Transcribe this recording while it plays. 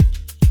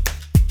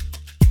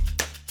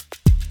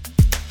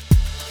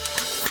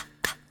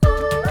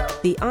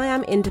the I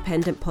Am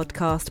Independent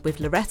podcast with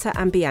Loretta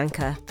and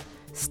Bianca.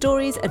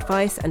 Stories,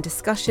 advice and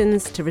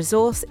discussions to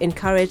resource,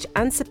 encourage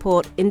and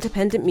support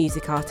independent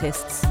music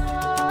artists.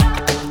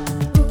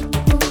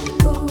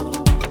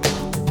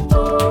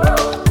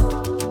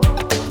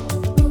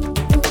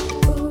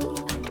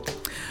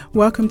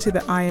 Welcome to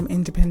the I Am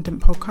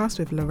Independent podcast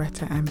with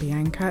Loretta and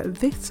Bianca.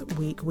 This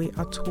week we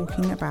are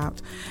talking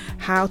about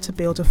how to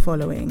build a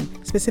following,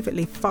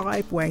 specifically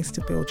 5 ways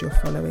to build your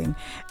following.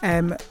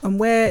 And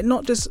we're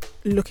not just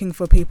looking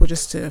for people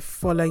just to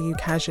follow you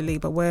casually,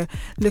 but we're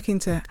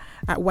looking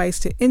at ways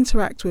to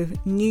interact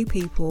with new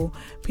people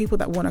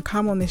that want to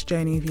come on this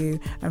journey with you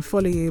and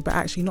follow you, but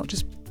actually not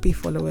just be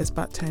followers,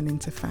 but turn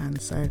into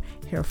fans. So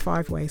here are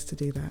 5 ways to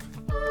do that.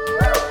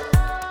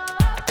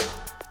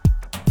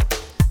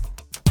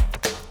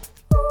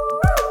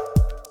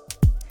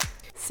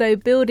 So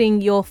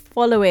building your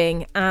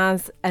following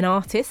as an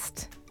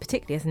artist,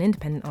 particularly as an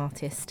independent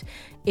artist,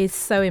 is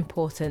so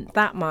important.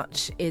 That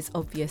much is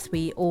obvious.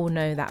 We all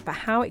know that. But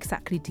how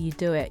exactly do you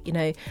do it? You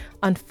know,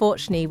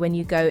 unfortunately, when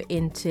you go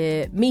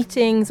into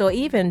meetings or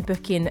even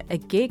booking a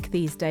gig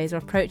these days or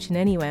approaching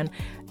anyone,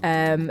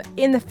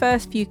 in the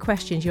first few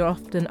questions, you're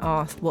often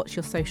asked, what's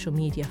your social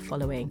media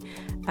following?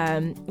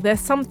 There's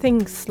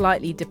something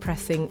slightly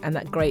depressing and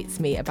that grates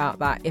me about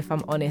that, if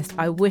I'm honest.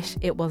 I wish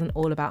it wasn't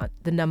all about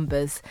the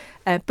numbers,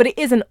 but it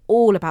isn't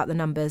all about the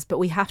numbers, but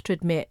we have to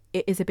admit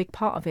it is a big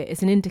part of it.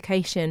 It's an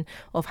indication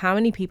of how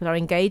many people are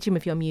engaging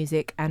with your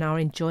music and are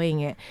enjoying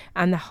it.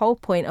 And the whole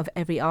point of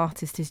every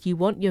artist is you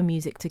want your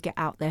music to get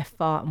out there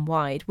far and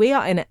wide. We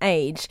are in an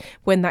age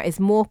when that is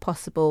more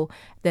possible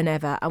than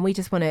ever. And we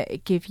just want to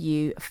give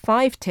you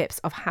 5 tips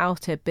of how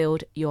to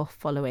build your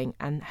following.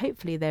 And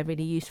hopefully they're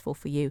really useful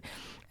for you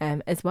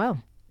as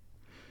well.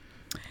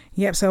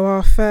 Yep, so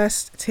our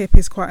first tip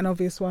is quite an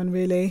obvious one,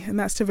 really, and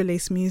that's to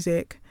release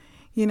music.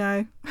 You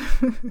know,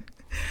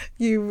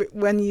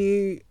 when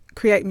you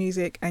create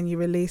music and you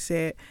release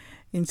it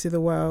into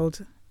the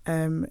world,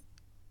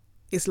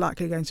 it's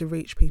likely going to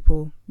reach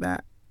people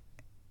that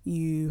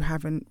you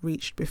haven't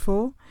reached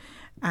before,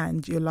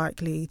 and you're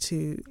likely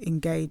to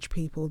engage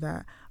people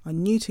that are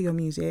new to your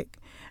music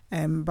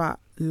but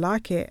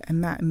like it,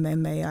 and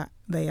then they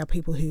are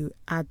people who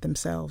add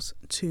themselves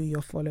to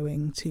your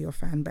following, to your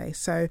fan base.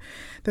 So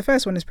the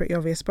first one is pretty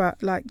obvious, but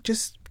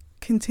just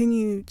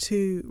continue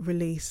to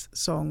release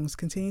songs,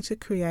 continue to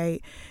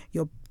create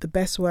the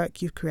best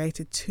work you've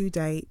created to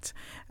date,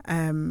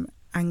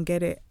 and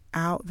get it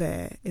out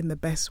there in the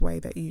best way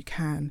that you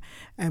can.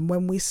 And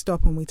when we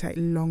stop and we take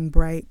long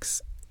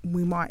breaks,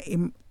 we might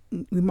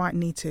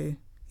need to.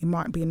 It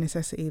might be a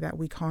necessity that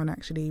we can't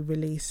actually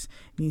release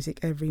music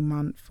every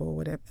month or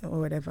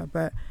whatever.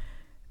 But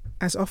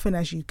as often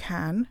as you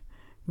can,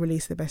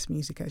 release the best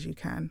music as you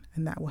can,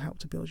 and that will help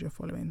to build your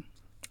following.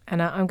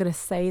 And I'm going to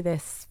say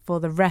this for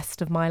the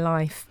rest of my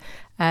life,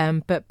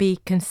 but be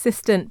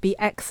consistent, be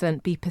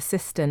excellent, be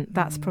persistent.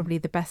 That's probably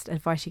the best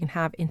advice you can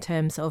have in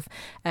terms of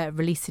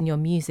releasing your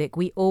music.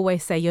 We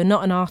always say you're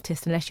not an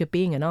artist unless you're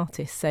being an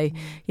artist. So, you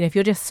know, if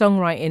you're just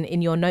songwriting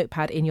in your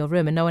notepad in your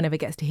room and no one ever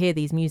gets to hear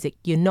these music,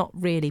 you're not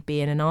really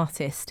being an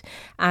artist.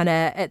 And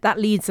that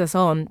leads us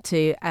on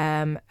to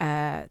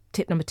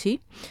tip number 2.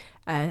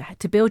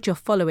 To build your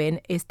following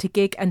is to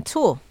gig and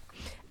tour.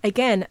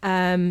 Again,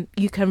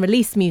 you can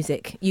release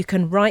music, you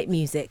can write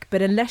music,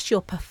 but unless you're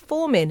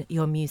performing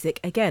your music,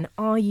 again,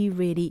 are you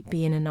really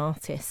being an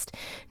artist?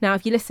 Now,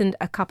 if you listened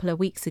a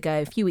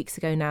few weeks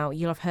ago now,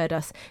 you'll have heard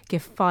us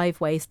give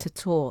 5 ways to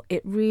tour.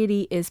 It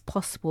really is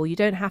possible. You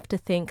don't have to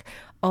think,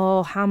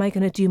 oh, how am I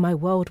going to do my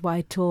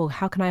worldwide tour?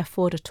 How can I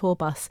afford a tour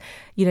bus?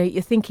 You know,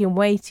 you're thinking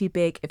way too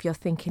big if you're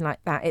thinking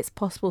like that. It's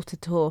possible to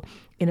tour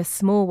in a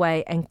small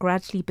way and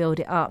gradually build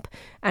it up.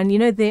 And, you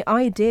know, the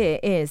idea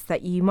is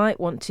that you might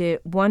want to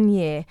 1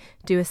 year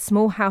do a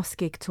small house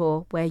gig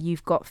tour where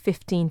you've got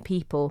 15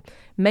 people.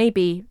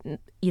 Maybe,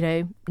 you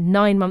know,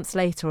 9 months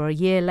later or a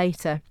year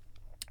later,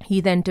 you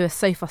then do a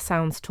Sofa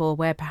Sounds tour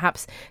where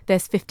perhaps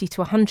there's 50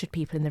 to 100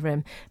 people in the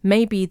room.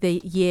 Maybe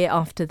the year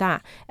after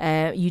that,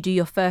 you do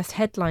your first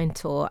headline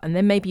tour, and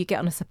then maybe you get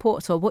on a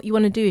support tour. What you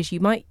want to do is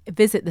you might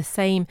visit the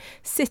same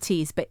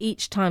cities, but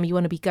each time you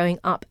want to be going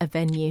up a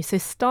venue. So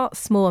start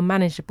small and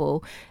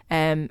manageable.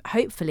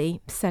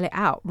 Hopefully sell it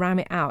out, ram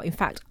it out. In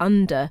fact,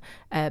 under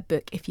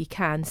book if you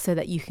can, so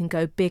that you can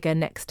go bigger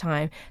next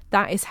time.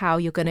 That is how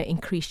you're going to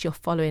increase your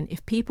following.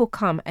 If people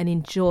come and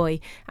enjoy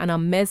and are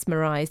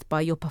mesmerised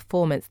by your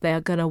performance, they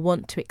are going to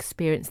want to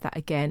experience that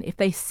again. If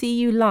they see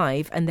you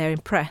live and they're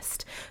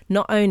impressed,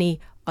 not only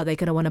are they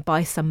going to want to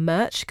buy some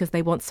merch because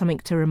they want something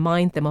to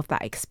remind them of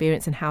that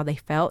experience and how they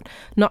felt,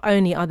 not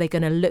only are they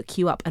going to look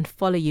you up and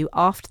follow you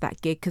after that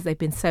gig because they've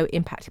been so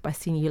impacted by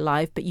seeing you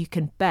live, but you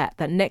can bet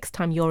that next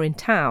time you're in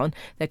town,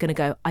 they're going to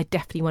go, I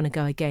definitely want to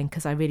go again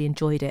because I really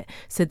enjoyed it.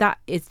 So that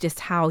is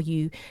just how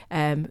you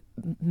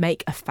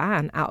make a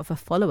fan out of a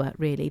follower,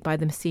 really, by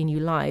them seeing you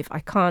live. I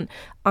can't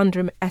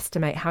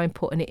underestimate how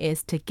important it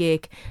is to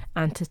gig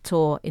and to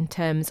tour in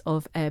terms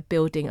of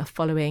building a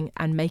following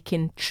and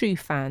making true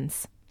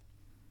fans.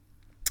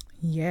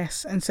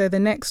 Yes. And so the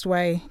next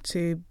way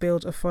to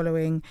build a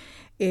following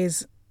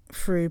is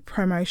through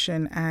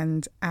promotion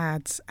and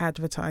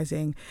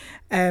advertising.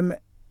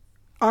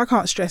 I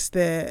can't stress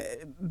the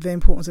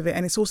importance of it,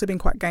 and it's also been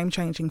quite game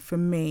changing for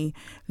me,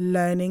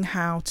 learning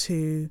how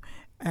to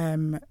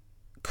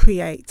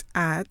create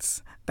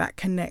ads that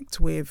connect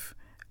with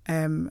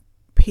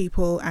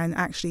people, and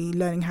actually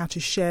learning how to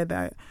share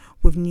that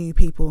with new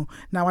people.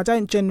 Now, I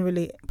don't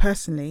generally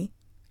personally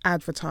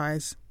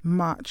advertise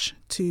much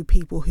to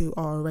people who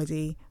are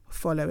already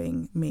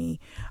following me.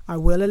 I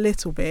will a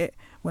little bit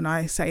when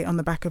I say on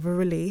the back of a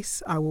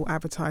release, I will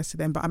advertise to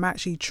them, but I'm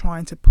actually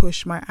trying to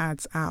push my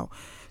ads out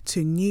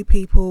to new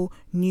people,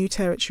 new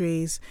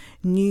territories,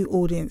 new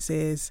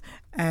audiences,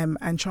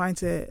 and trying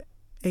to,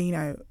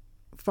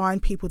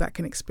 find people that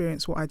can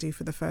experience what I do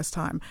for the first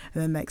time,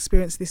 and then they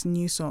experience this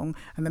new song,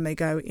 and then they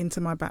go into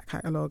my back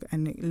catalogue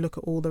and look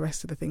at all the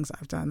rest of the things that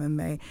I've done, and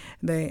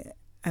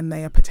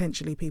they are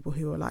potentially people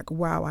who are like,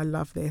 wow, I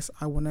love this,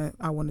 I want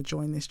to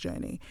join this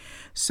journey.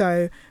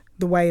 So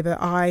the way that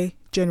I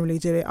generally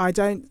do it, I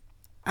don't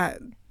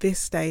at this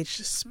stage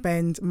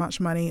spend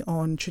much money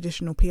on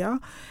traditional PR.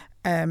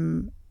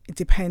 It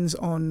depends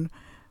on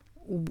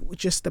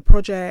just the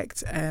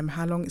project,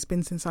 how long it's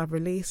been since I've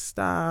released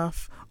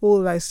stuff,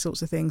 all those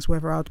sorts of things,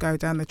 whether I'd go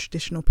down the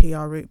traditional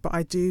PR route. But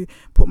I do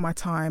put my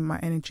time, my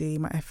energy,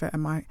 my effort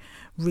and my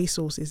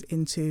resources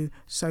into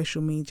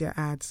social media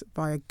ads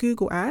via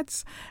Google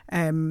Ads.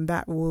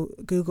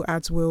 Google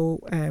Ads will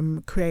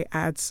create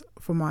ads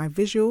for my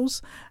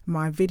visuals,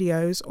 my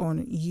videos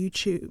on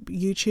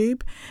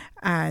YouTube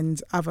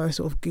and other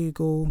sort of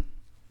Google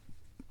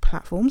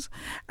platforms.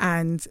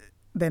 And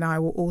then I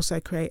will also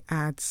create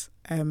ads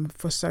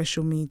for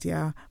social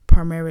media,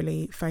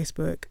 primarily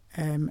Facebook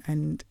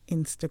and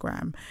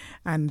Instagram.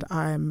 And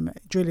I'm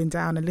drilling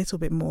down a little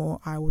bit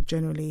more. I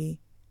generally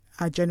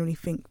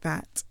think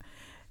that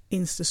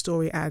Insta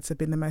story ads have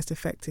been the most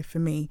effective for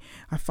me.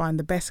 I find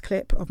the best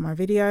clip of my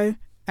video,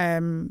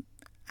 or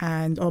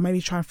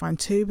maybe try and find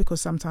two, because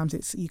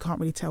sometimes you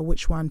can't really tell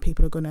which one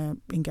people are going to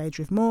engage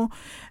with more.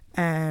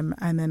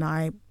 And then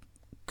I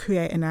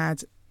create an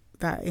ad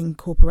that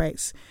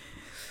incorporates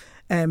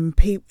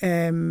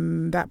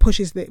that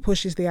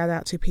pushes the ad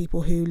out to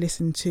people who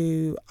listen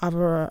to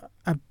a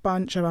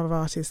bunch of other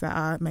artists that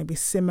are maybe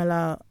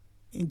similar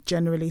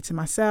generally to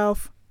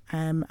myself,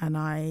 and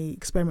I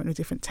experiment with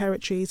different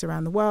territories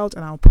around the world,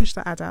 and I'll push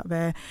that ad out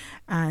there,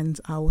 and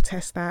I will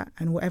test that,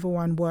 and whatever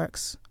ones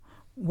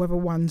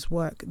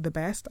work the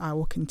best, I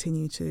will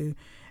continue to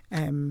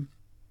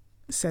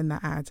send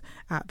that ad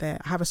out there.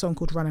 I have a song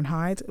called Run and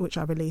Hide, which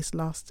I released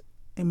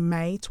in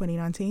May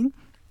 2019,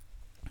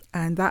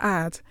 and that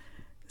ad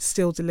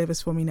still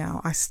delivers for me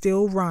now. I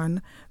still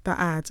run the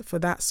ad for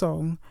that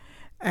song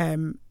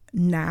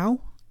now,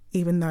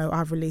 even though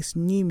I've released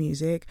new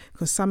music,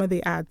 because some of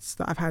the ads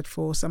that I've had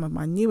for some of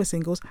my newer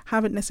singles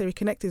haven't necessarily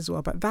connected as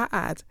well, but that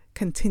ad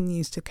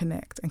continues to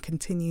connect and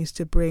continues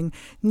to bring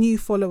new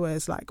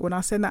followers. Like when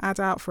I send that ad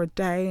out for a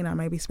day and I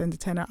maybe spend a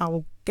tenner, I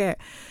will get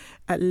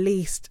at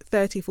least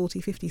 30,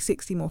 40, 50,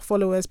 60 more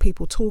followers,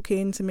 people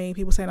talking to me,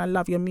 people saying I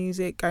love your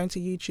music, going to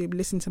YouTube,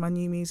 listen to my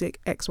new music,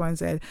 X, Y, and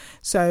Z.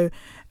 So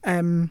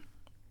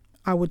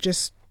I would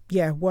just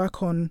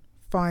work on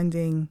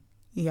finding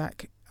a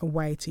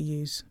way to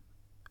use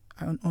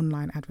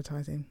online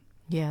advertising.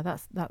 Yeah,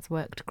 that's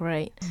worked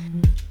great.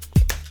 Mm-hmm.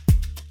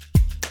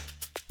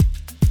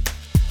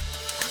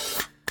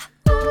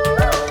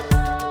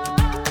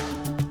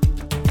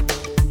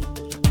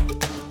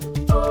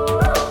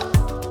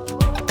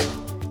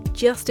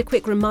 Just a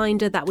quick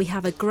reminder that we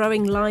have a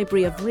growing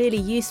library of really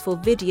useful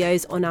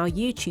videos on our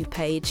YouTube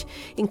page,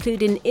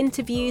 including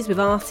interviews with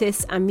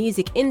artists and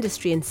music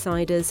industry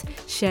insiders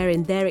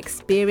sharing their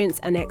experience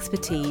and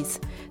expertise.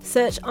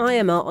 Search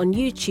IAMR on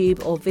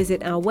YouTube or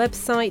visit our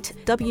website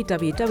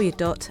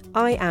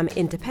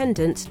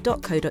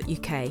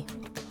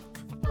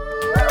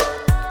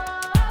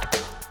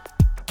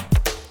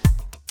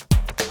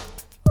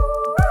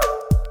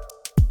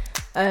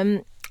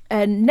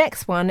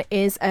Next one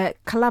is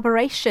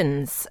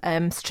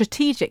collaborations,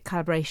 strategic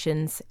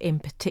collaborations in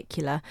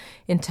particular,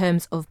 in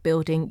terms of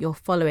building your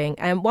following.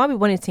 And why we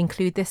wanted to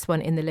include this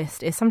one in the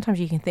list is sometimes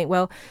you can think,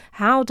 well,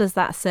 how does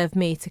that serve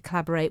me to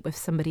collaborate with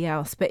somebody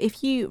else? But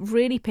if you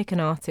really pick an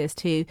artist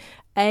who,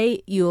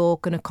 you're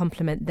going to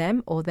compliment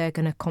them or they're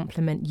going to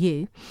compliment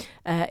you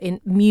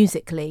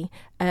musically,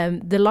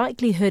 the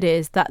likelihood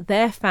is that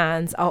their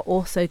fans are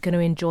also going to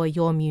enjoy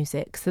your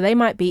music. So they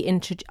might be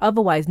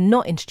otherwise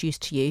not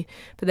introduced to you,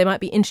 but they might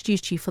be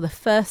introduced to you for the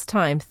first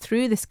time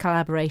through this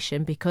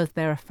collaboration because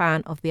they're a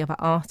fan of the other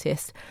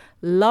artist,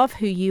 love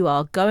who you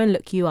are, go and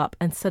look you up,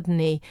 and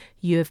suddenly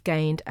you have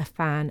gained a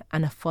fan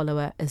and a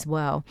follower as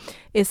well.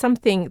 It's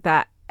something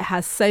that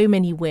has so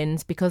many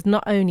wins, because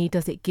not only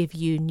does it give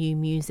you new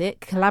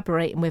music,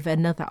 collaborating with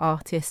another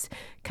artist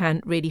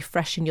can really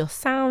freshen your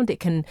sound. It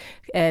can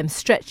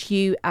stretch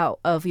you out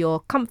of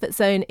your comfort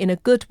zone in a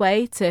good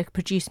way to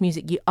produce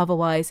music you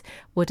otherwise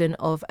wouldn't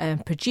have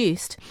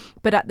produced.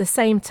 But at the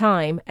same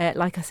time,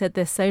 like I said,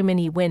 there's so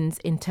many wins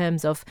in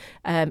terms of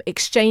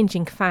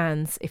exchanging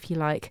fans, if you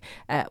like,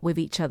 with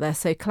each other.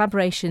 So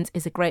collaborations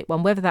is a great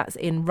one, whether that's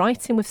in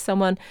writing with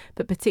someone,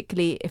 but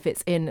particularly if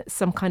it's in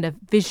some kind of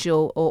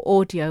visual or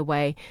audio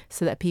way,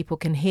 so that people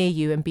can hear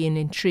you and be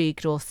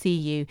intrigued or see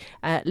you,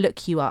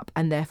 look you up,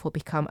 and therefore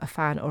become a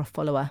fan or a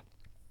follower.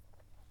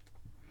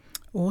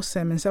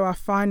 Awesome. And so our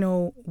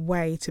final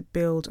way to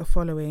build a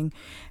following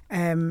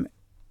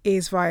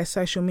is via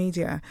social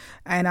media.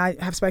 And I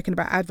have spoken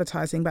about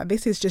advertising, but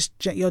this is just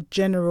your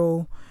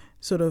general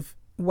sort of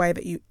way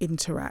that you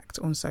interact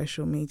on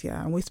social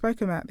media. And we've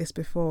spoken about this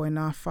before in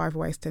our 5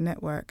 ways to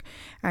network,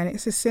 and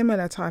it's a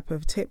similar type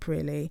of tip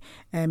really.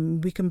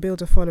 We can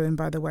build a following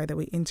by the way that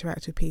we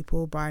interact with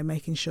people, by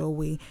making sure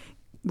we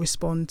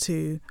respond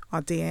to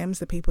our DMs,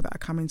 the people that are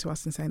coming to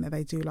us and saying that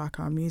they do like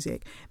our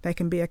music. They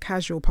can be a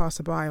casual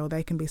passerby, or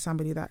they can be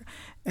somebody that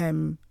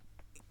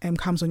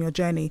comes on your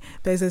journey.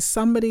 There's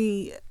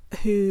somebody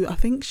who, I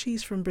think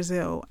she's from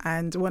Brazil,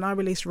 and when I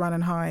released Run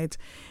and Hide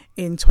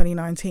in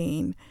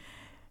 2019,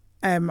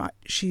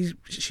 she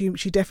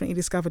definitely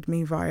discovered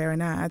me via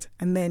an ad,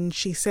 and then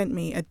she sent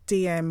me a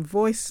DM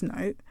voice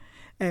note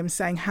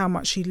saying how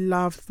much she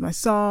loved my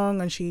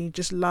song and she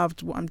just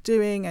loved what I'm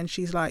doing, and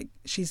she's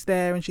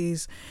there and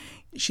she's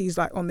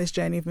like on this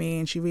journey with me,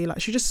 and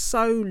she's just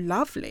so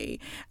lovely.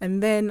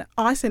 And then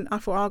I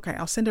thought, okay,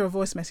 I'll send her a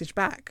voice message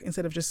back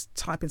instead of just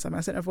typing something.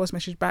 I sent her a voice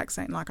message back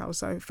saying like, I was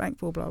so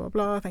thankful, blah blah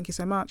blah, thank you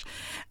so much.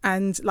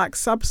 And like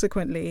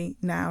subsequently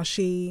now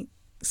she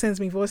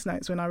sends me voice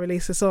notes when I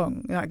release a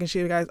song, like, and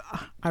she goes,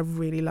 oh, I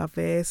really love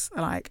this,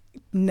 like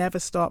never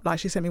stop. Like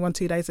she sent me one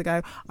 2 days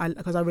ago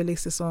because I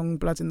released the song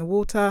Blood in the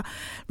Water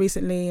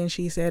recently, and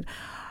she said,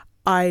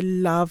 I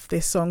love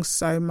this song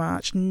so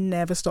much,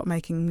 never stop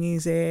making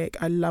music,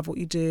 I love what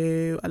you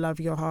do, I love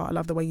your heart, I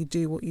love the way you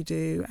do what you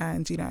do,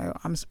 and you know,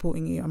 I'm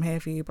supporting you, I'm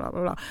here for you, blah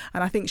blah blah.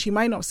 And I think she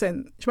may not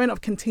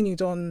have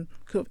continued on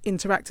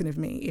interacting with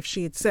me if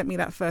she had sent me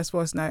that first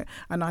voice note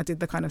and I did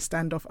the kind of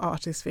standoff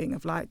artist thing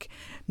of like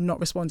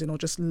not responding or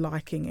just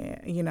liking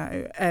it, you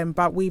know.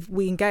 But we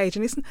engage,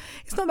 and it's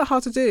not that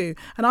hard to do.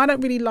 And I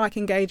don't really like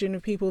engaging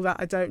with people that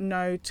I don't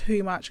know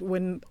too much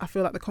when I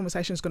feel like the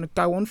conversation is going to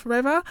go on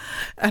forever,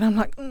 and I'm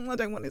like, I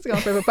don't want this to go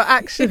on forever, but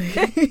actually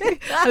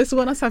I just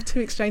want us to have 2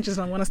 exchanges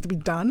and I want us to be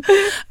done.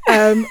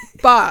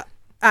 But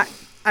I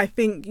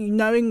think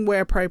knowing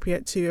where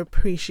appropriate to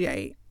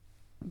appreciate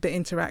the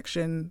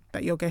interaction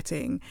that you're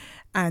getting,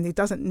 and it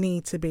doesn't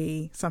need to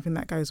be something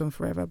that goes on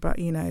forever, but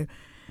you know,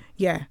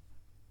 yeah,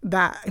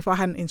 that if I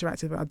hadn't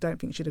interacted with it, I don't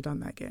think she'd have done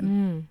that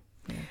again.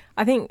 Yeah.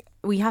 I think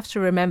we have to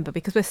remember,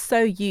 because we're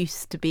so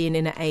used to being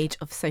in an age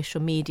of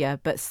social media,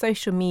 but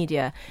social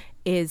media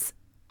is,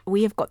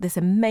 we have got this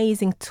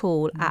amazing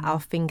tool at our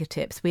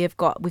fingertips. We've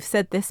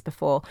said this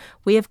before,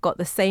 we have got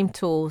the same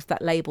tools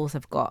that labels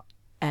have got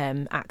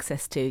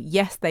access to.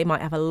 Yes, they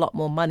might have a lot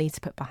more money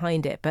to put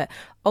behind it, but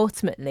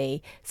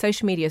ultimately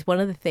social media is one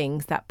of the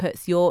things that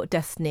puts your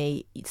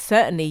destiny,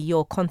 certainly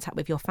your contact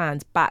with your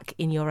fans, back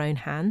in your own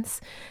hands.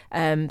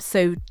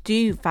 So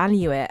do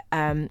value it.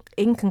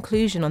 In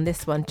conclusion on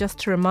this one, just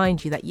to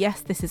remind you that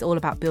yes, this is all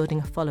about building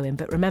a following,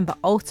 but remember,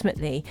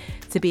 ultimately,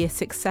 to be a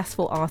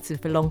successful artist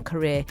with a long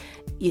career,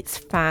 it's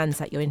fans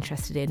that you're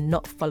interested in,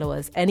 not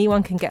followers.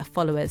 Anyone can get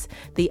followers.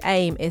 The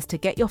aim is to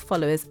get your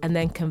followers and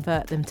then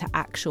convert them to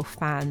actual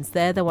fans.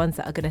 They're the ones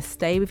that are going to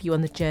stay with you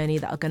on the journey,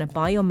 that are going to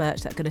buy your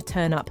merch, that are going to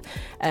turn up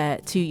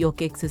to your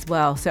gigs as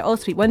well. So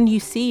ultimately, when you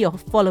see your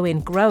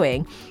following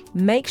growing,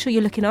 make sure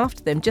you're looking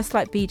after them. Just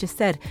like B just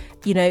said,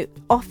 you know,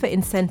 offer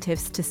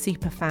incentives to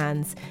super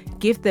fans,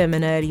 give them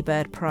an early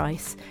bird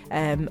price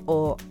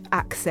or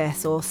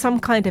access or some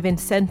kind of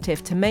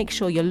incentive to make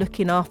sure you're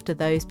looking after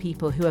those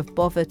people who have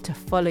bothered to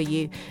follow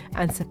you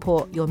and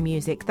support your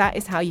music. That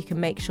is how you can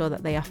make sure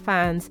that they are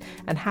fans,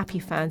 and happy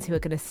fans who are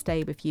going to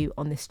stay with you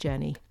on this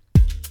journey.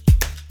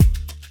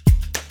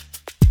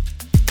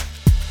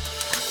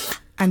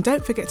 And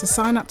don't forget to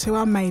sign up to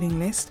our mailing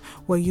list,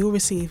 where you'll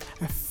receive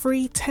a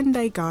free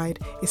 10-day guide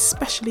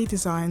especially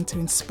designed to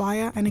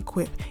inspire and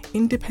equip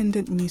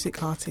independent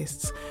music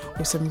artists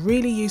with some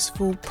really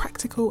useful,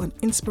 practical and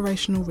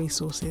inspirational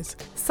resources.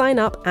 Sign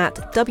up at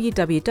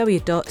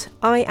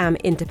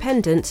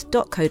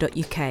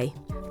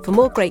www.iamindependent.co.uk. For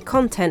more great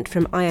content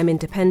from I Am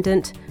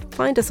Independent,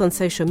 find us on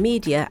social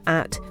media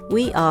at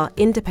We Are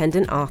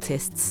Independent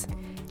Artists.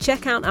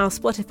 Check out our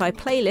Spotify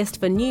playlist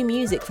for new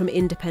music from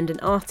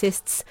independent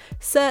artists.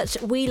 Search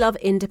We Love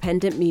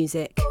Independent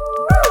Music.